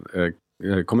säger bara,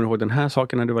 kommer du ihåg den här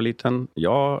saken när du var liten?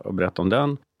 Ja, och berätta om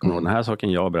den. Kommer du ihåg den här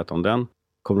saken? Ja, och berätta om den.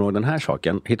 Kommer du ihåg den här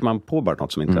saken? Hittar man på bara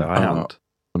något som inte har hänt.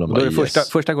 Och då är det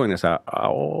första gången är så här,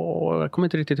 jag kommer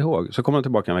inte riktigt ihåg. Så kommer de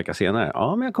tillbaka en vecka senare.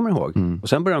 Ja, men jag kommer ihåg. Och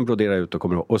sen börjar de brodera ut och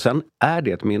kommer ihåg. Och sen är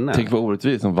det ett minne. Tänk vad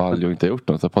orättvist om Valjo inte har gjort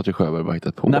något. Så Patrik Sjöberg bara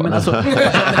hittat på. Nej, men alltså...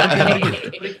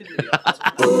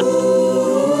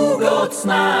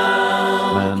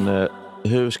 Men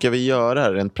hur ska vi göra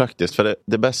här rent praktiskt? För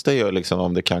det bästa är ju liksom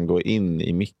om det kan gå in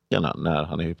i mickarna när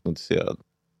han är hypnotiserad.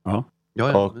 Ja.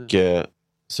 Och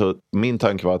så min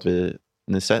tanke var att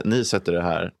ni sätter det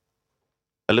här.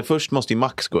 Eller först måste ju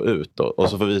Max gå ut då, och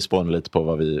så får vi spåna lite på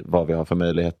vad vi har för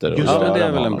möjligheter. Just det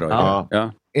är väl en bra idé.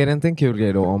 Ja. Är det inte en kul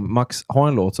grej då om Max har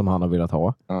en låt som han har velat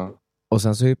ha och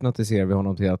sen så hypnotiserar vi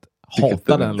honom till att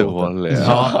hata den låten.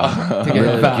 Tycker jag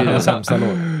är världens sämsta låt.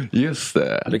 Just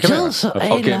det. Det kan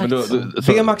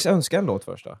be Max önska en låt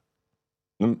först då.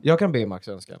 Jag kan be Max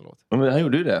önska en låt. Men han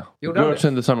gjorde ju det. Birds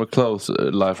in the Summer Clothes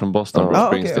live from Boston, Bruce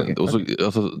Springsteen.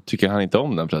 Och så tycker han inte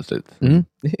om den plötsligt. Det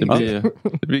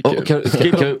blir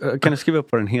kul. Kan du skriva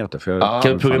upp vad den heter? För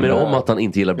kan vi programmera om att han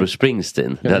inte gillar Bruce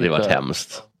Springsteen? Det hade ju varit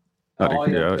hemskt.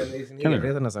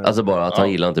 Alltså bara att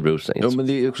han gillar inte Bruce Springsteen. Jo, men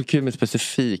det är också kul med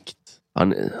specifikt.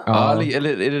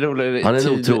 Eller är det roligt? Han är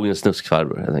en otrogen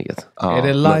snuskfarbror helt enkelt. Är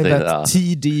det live at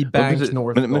TD Bank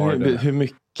North? Men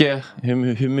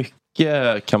hur mycket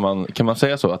kan man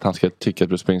säga så att han ska tycka att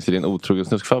Bruce Springsteen är en otrogen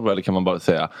snuskfarbror, eller kan man bara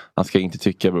säga han ska inte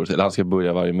tycka Bruce, eller han ska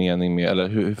börja varje mening med, eller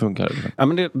hur funkar det? Ja,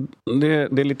 men det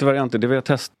är lite varianter. Det vi har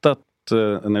testat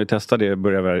när vi testade det,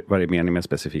 börjar varje mening med ett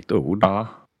specifikt ord.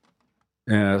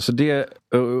 Så det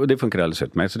funkar alldeles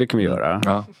ut med, så det kan vi göra.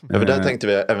 För där tänkte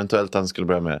vi eventuellt att han skulle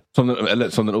börja med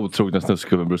som den otrogna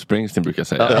snuskgubben Bruce Springsteen brukar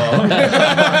säga. Det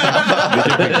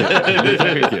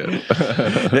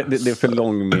är för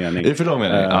lång mening. Det är för lång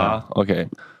mening? Okej.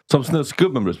 Som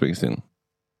snuskgubben Bruce Springsteen?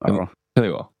 Kan det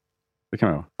gå? Det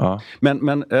kan man ja.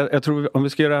 Men jag tror om vi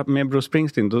ska göra med Bruce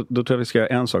Springsteen, då tror jag vi ska göra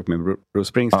en sak med Bruce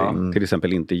Springsteen. Till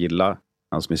exempel inte gilla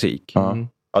hans musik.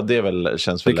 Ja, det är väl,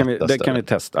 känns väl lättast. Det kan vi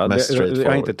testa. Jag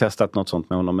har inte testat något sånt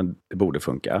med honom, men det borde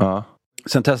funka.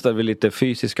 Sen testade vi lite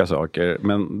fysiska saker,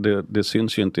 men det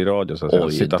syns ju inte i radio. Så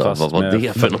att sitta fast vad var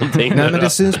det för någonting? Nej, men det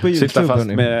syns på YouTube. Sitta fast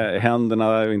med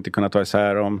händerna och inte kunna ta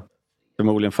isär dem.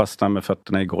 Förmodligen fastna med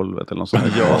fötterna i golvet eller något sånt.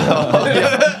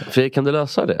 Fredrik, kan du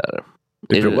lösa det här?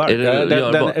 Vi provar.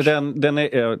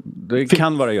 Det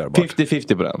kan vara görbart.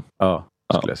 50-50 på den. Ja,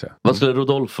 skulle jag säga. Vad skulle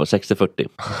Rodolfo? 60-40?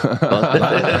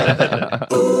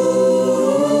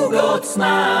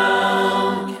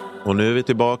 Och nu är vi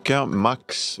tillbaka.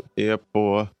 Max är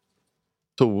på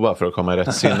toa för att komma i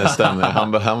rätt sinnesstämning.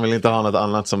 Han vill inte ha något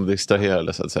annat som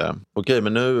distraherar, så att säga. Okej,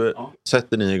 men nu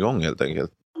sätter ni igång helt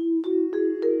enkelt.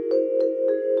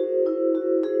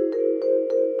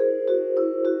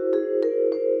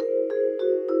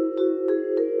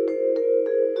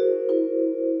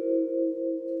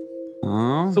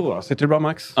 Så, sitter du bra,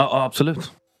 Max? Ja,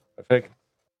 absolut. Perfekt.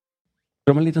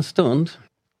 Om en liten stund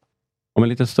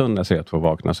när jag ser att få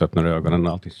vakna så öppnar ögonen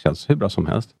och allting känns hur bra som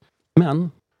helst.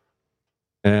 Men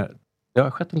det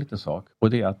har skett en liten sak, och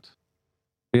det är att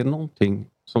det är någonting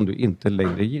som du inte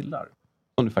längre gillar.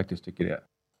 Som du faktiskt tycker är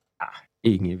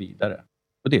inget vidare.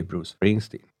 Och det är Bruce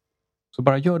Springsteen. Så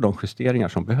bara gör de justeringar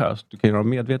som behövs. Du kan göra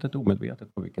medvetet och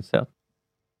omedvetet på vilket sätt.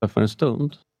 Så för en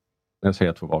stund när jag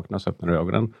säger att få vakna så öppnar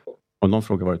ögonen. Om någon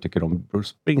frågar vad du tycker om Bruce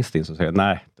Springsteen, så säger jag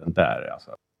nej, den där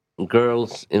alltså.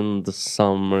 Girls in the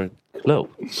Summer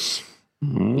Clothes.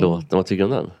 Låten, vad tycker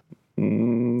du om den?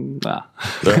 Nej.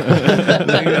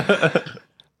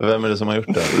 Vem är det som har gjort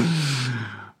det?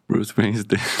 Bruce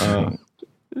Springsteen.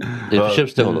 Är du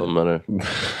förtjust i honom, eller?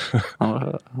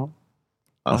 Ja.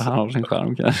 Alltså, han har sin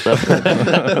charm kanske.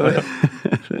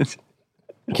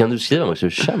 Kan du skriva mig hur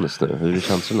det känns nu? Hur det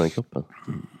känns i den här kroppen?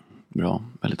 Bra,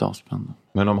 väldigt avspännande.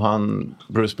 Men om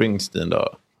Bruce Springsteen då,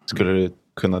 skulle du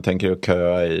kunna tänka dig att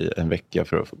köa i en vecka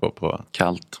för att få gå på?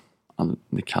 Kallt.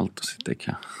 Det är kallt att sitta i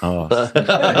kö. Ja.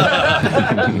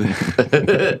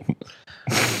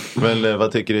 Men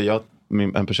vad tycker du?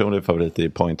 En personlig favorit är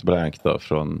Point Blank då,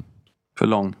 från... För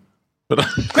lång. Ja,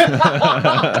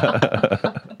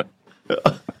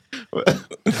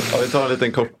 vi tar en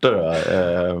liten kortare.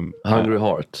 Hungry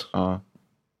Heart. Ja.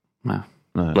 Nej.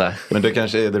 Men det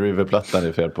kanske är The River-plattan det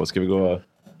är fel på. Ska vi gå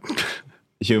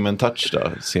Human Touch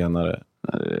då, senare?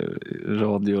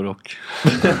 Radio Rock.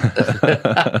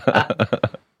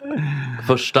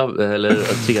 Första, eller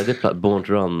tredje Born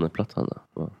to Run-plattan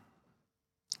då?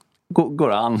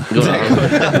 Går an.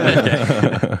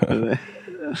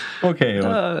 Okej,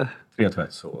 3-2-1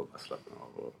 så slappna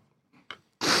av och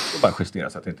bara justera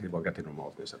så att det är tillbaka till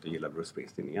normalt nu, så att du gillar Bruce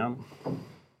Springsteen igen.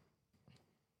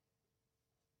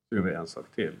 Nu gör vi en sak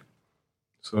till.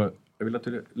 Så jag vill att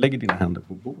du lägger dina händer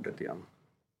på bordet igen.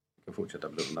 Du kan fortsätta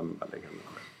blunda, men bara lägga händerna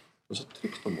där. Och så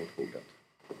trycks de mot bordet.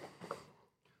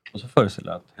 Och så föreställ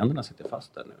att händerna sitter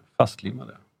fast där nu,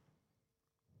 fastlimmade.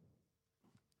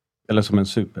 Eller som en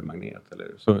supermagnet.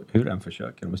 Eller så hur den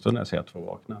försöker. Om en stund när jag säger att få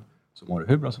vakna, så mår det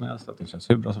hur bra som helst, att det känns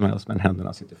hur bra som helst, men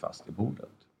händerna sitter fast i bordet.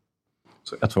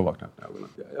 Så jag får vakna öppna ögonen.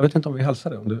 Jag vet inte om vi hälsar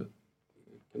det. Om du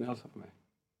kan du hälsa på mig?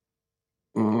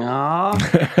 Ja.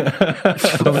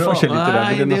 De rör sig lite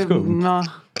där. Det är något skumt.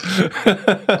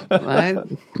 Nej,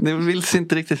 det vill sig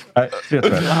inte riktigt. Nej,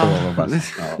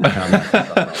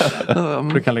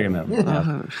 3-2-1. Du kan lägga ner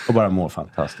och bara må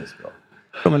fantastiskt bra.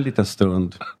 Om en liten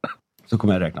stund så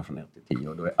kommer jag räkna från 1 till 10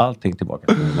 och då är allting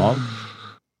tillbaka till normalt.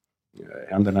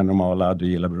 Händerna är normala, du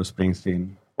gillar Bruce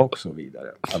Springsteen och så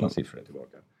vidare. Alla siffror är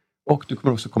tillbaka. Och du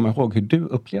kommer också komma ihåg hur du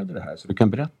upplevde det här, så du kan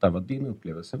berätta vad din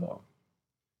upplevelse var.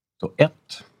 Så 1,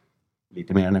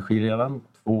 lite mer energi redan.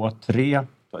 2, 3,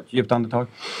 ta ett djupt andetag.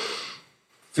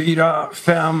 4,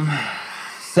 5,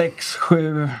 6,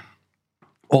 7,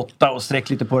 8 och sträck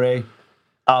lite på dig.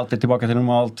 Allt är tillbaka till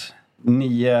normalt.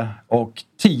 9 och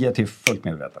 10 till fullt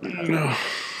medvetande.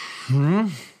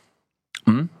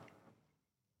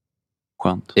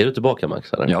 Skönt. Är du tillbaka,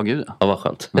 Max? Eller? Ja, gud. Ja, vad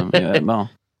skönt. Ja.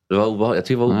 Det var obehagligt. Jag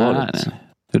tycker det var obehagligt. Nej.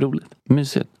 Det är roligt.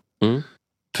 Mysigt.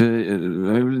 För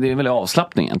det är väl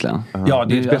avslappning egentligen. Ja,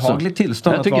 det är ett behagligt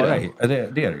tillstånd att vara det. i. Det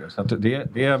är det ju. Så att det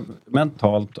är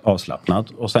mentalt avslappnat.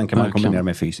 Och sen kan man kombinera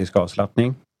med fysisk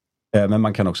avslappning. Men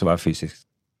man kan också vara fysiskt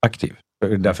aktiv. Det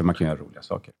är därför man kan göra roliga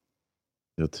saker.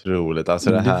 Det är otroligt.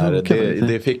 Alltså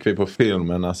det fick vi på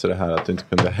filmen. Alltså det här att du inte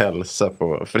kunde hälsa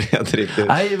på Fredrik.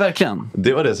 Nej, verkligen.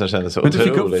 Det var det som kändes så otroligt.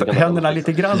 Men du fick upp händerna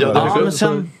lite grann. Ja, men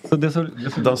sen...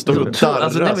 De stod och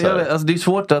darrade. Alltså det är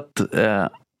svårt att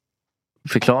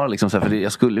förklara liksom så här, för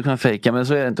jag skulle kunna fejka, men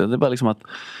så är det inte. Det är bara liksom att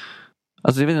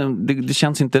Alltså, det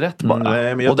känns inte rätt bara.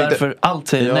 Nej, men jag och därför allt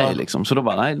säger nej liksom. Så då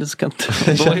bara, nej det ska inte.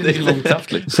 Då är det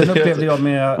långkraft liksom. Sen upplevde jag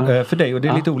med, för dig, och det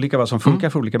är lite olika vad som funkar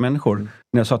för olika människor.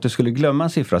 När jag sa att du skulle glömma en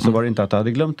siffra så var det inte att du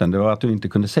hade glömt den. Det var att du inte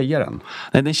kunde säga den.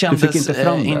 Nej, den kändes du fick inte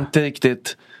fram det. Inte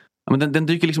riktigt. Men den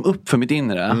dyker liksom upp för mitt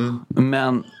inre.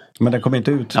 Men den kom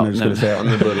inte ut när du skulle säga.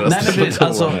 Nej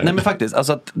men faktiskt,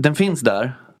 alltså att den finns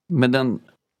där. Men den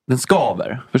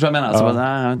skaver. Förstår du vad jag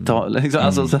menar?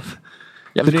 Alltså,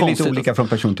 För det är lite olika från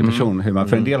person till person. Hur man,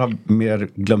 för en del har mer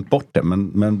glömt bort det.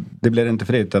 Men det blev inte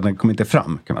för det, utan den kom inte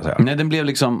fram, kan man säga. Nej, den blev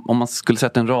liksom, om man skulle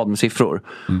sätta en rad med siffror,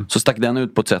 så stack den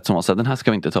ut på ett sätt som var så här, den här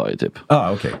ska vi inte ta i typ.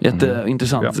 Okay.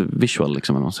 Jätteintressant visual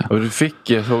liksom, man säga. Och du fick,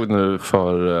 jag såg nu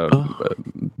för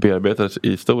bearbetat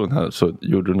i historien här, så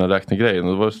gjorde du den här räknegrejen.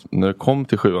 Och det var, när det kom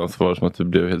till 7 så var det som att du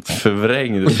blev helt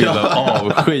förvrängd till av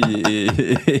avsky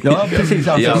Ja, precis.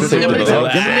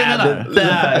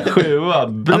 Där 7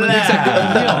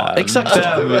 Ja, exakt. Det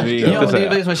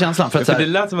är det som är känslan. För det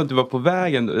lät som att du var på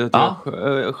vägen.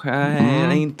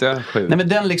 Inte 7. Nej, men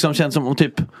den liksom känns som om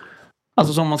typ,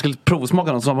 alltså som om man skulle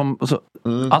provsmaka något, så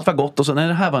allt var gott och så nej,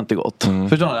 det här var inte gott.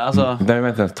 Förstår du? Alltså, det vill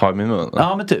jag inte ens ta i min mun.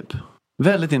 Ja, men typ.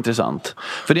 Väldigt intressant.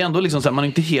 För det är ändå liksom så här, man är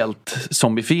inte helt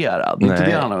zombifierad. Det är inte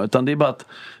det handlar, utan det är bara att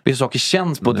vissa saker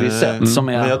känns på ett visst sätt som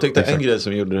är. Men jag tyckte en grej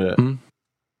som gjorde det,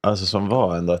 alltså som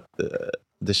var ändå att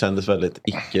det kändes väldigt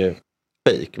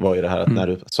fake var ju det här att när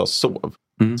du sa sov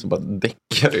så bara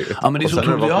däckar du. Ja, men det är så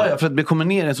otroligt, för att det kommer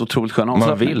ner en så otroligt skön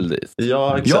man vill det.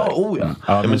 Ja, exakt.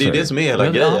 Ja, men det är det som är hela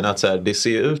grejen, att så här, det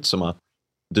ser ut som att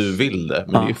du vill det,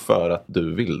 men det är ju för att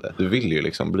du vill det. Du vill ju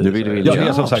liksom bli det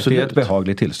är som sagt, det är ett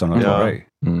behagligt tillstånd att vara i.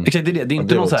 Exakt, det är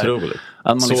inte någon så här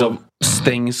att man liksom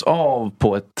stängs av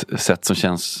på ett sätt som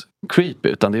känns creepy,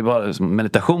 utan det är bara liksom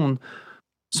meditation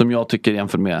som jag tycker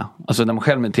jämfört med, alltså när man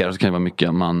själv mediterar så kan det vara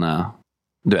mycket man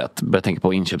du vet, börja tänka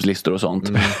på inköpslistor och sånt.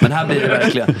 Men här blir det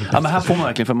verkligen, men här får man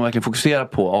verkligen, för man verkligen fokuserar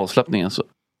på avslappningen, så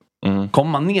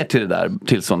kommer man ner till det där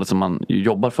tillståndet som man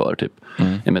jobbar för typ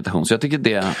i meditation. Så jag tycker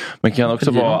det. Men kan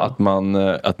också vara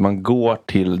att man går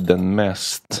till den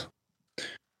mest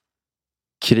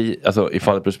alltså i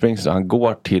fallet Bruce Springsteen, han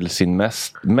går till sin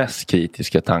mest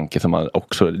kritiska tanke som man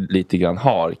också lite grann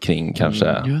har kring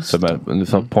kanske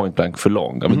som point blank för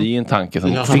lång. Men det är ju en tanke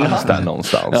som finns där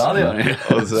någonstans. Ja, det gör det.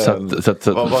 Och sen,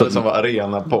 vad var det som var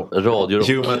arena pop? Radio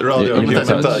human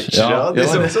touch. Ja, det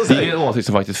är en åsikt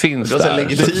som faktiskt finns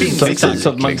där. Så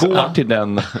att man går till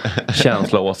den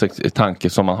känsla och åsikt, tanke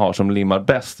som man har som limmar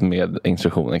bäst med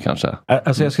instruktionen kanske.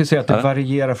 Alltså jag skulle säga att det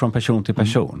varierar från person till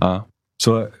person.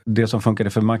 Så det som funkade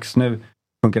för Max nu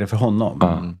funkade för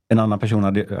honom. En annan person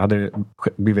hade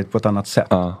blivit på ett annat sätt.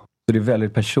 Så det är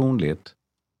väldigt personligt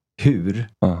hur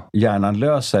hjärnan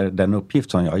löser den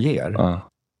uppgift som jag ger.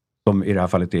 Som i det här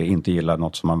fallet är inte gillar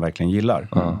något som man verkligen gillar.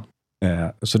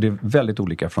 Så det är väldigt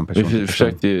olika från person till person. Vi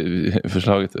försökte ju,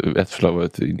 ett förslag var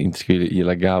att vi inte skulle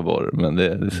gilla Gabor, men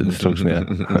det slogs ner.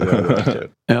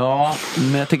 Ja,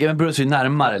 men jag tänker att Bruce är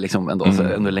närmare liksom ändå, så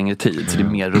under längre tid, så det är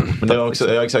mer roligt. Men det är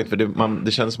också, exakt, för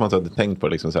det känns som att jag hade tänkt på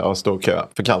det, liksom, så här, stå och kö,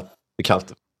 för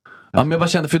kallt. Ja, men jag bara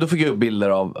kände, för då fick jag upp bilder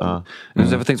av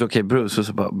så jag tänkte okej, Bruce, och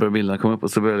så bara började bilderna komma upp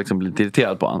och så började jag liksom bli lite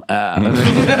irriterad på han. Nej,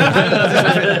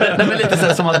 men lite så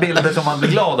här, som att bilder som man blir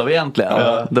glad av egentligen.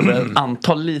 Då började jag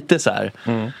anta lite så här.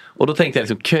 Och då tänkte jag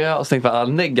liksom kö, och så tänkte jag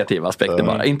alla negativa aspekter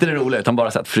bara. Inte det roliga, utan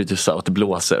bara så att frysa och att det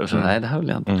blåser. Och så, nej, det här vill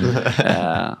jag inte.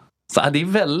 Så det är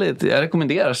väldigt, jag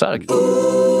rekommenderar starkt.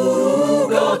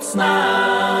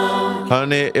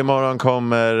 Hörrni, imorgon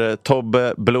kommer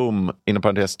Tobbe Blom, inom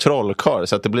parentes trollkarl,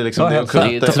 så att det blir liksom det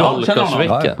är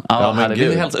trollkarlsveckan. Ja, men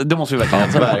gud. Det måste vi verkligen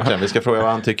hälsa. Verkligen, vi ska fråga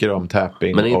vad han tycker om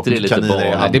tapping. Men är inte det lite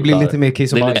barn? Det blir lite mer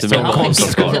kiss och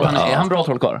Är han bra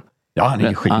trollkarl? Ja, han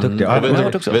är skitduktig.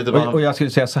 Och jag skulle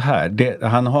säga så här,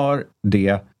 han har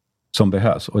det som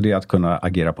behövs, och det är att kunna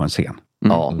agera på en scen.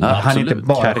 Han är inte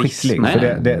bara skicklig, för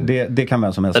det kan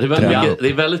vem som helst. Det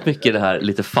är väldigt mycket det här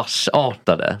lite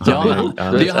farsartade. Det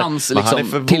är hans liksom, han är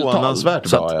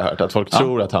förvånansvärt bra, jag har hört. Att folk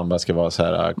tror att han bara ska vara så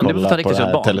här, kolla på det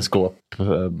här teleskop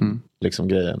liksom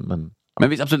grejen. Men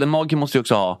visst, absolut, en mage måste ju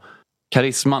också ha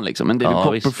karisman liksom. Men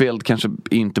David Copperfield kanske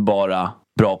inte bara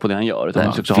bra på det han gör, utan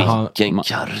också vilken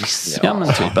karisma. Ja, men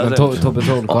typ. Men Tobbe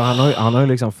Trollkarl, han har ju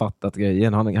liksom fattat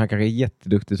grejen. Han kanske är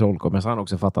jätteduktig trollkarl, men så har han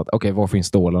också fattat, okej, var finns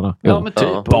stålarna? Ja, men typ.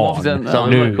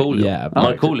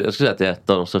 Markoolio, jag skulle säga att det är ett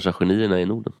av de största genierna i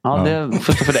Norden. Ja, det är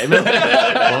först för dig. Men... och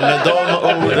med de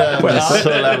orden så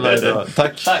lämnar vi då.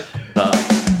 Tack.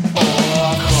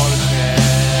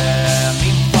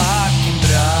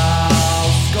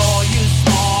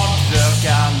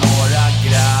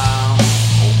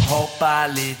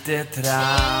 Lite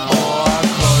tram och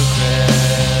Jorge,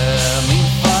 min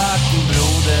fucking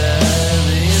broder,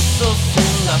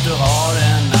 att du har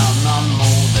en annan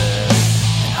moder.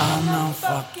 En annan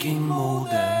fucking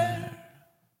moder.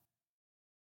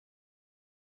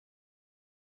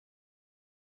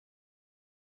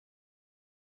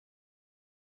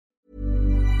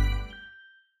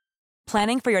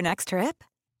 Planning for your next trip?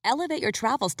 Elevate your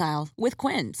travel style with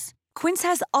Quince. Quince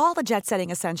has all the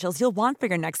jet-setting essentials you'll want for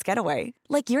your next getaway,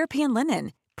 like European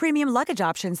linen, premium luggage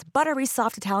options, buttery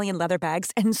soft Italian leather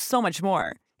bags, and so much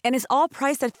more. And is all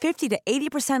priced at 50 to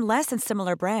 80% less than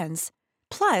similar brands.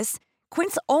 Plus,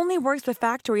 Quince only works with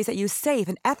factories that use safe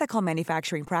and ethical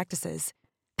manufacturing practices.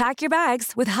 Pack your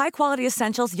bags with high-quality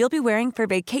essentials you'll be wearing for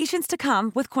vacations to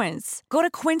come with Quince. Go to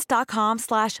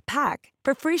quince.com/pack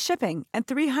for free shipping and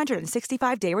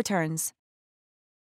 365-day returns.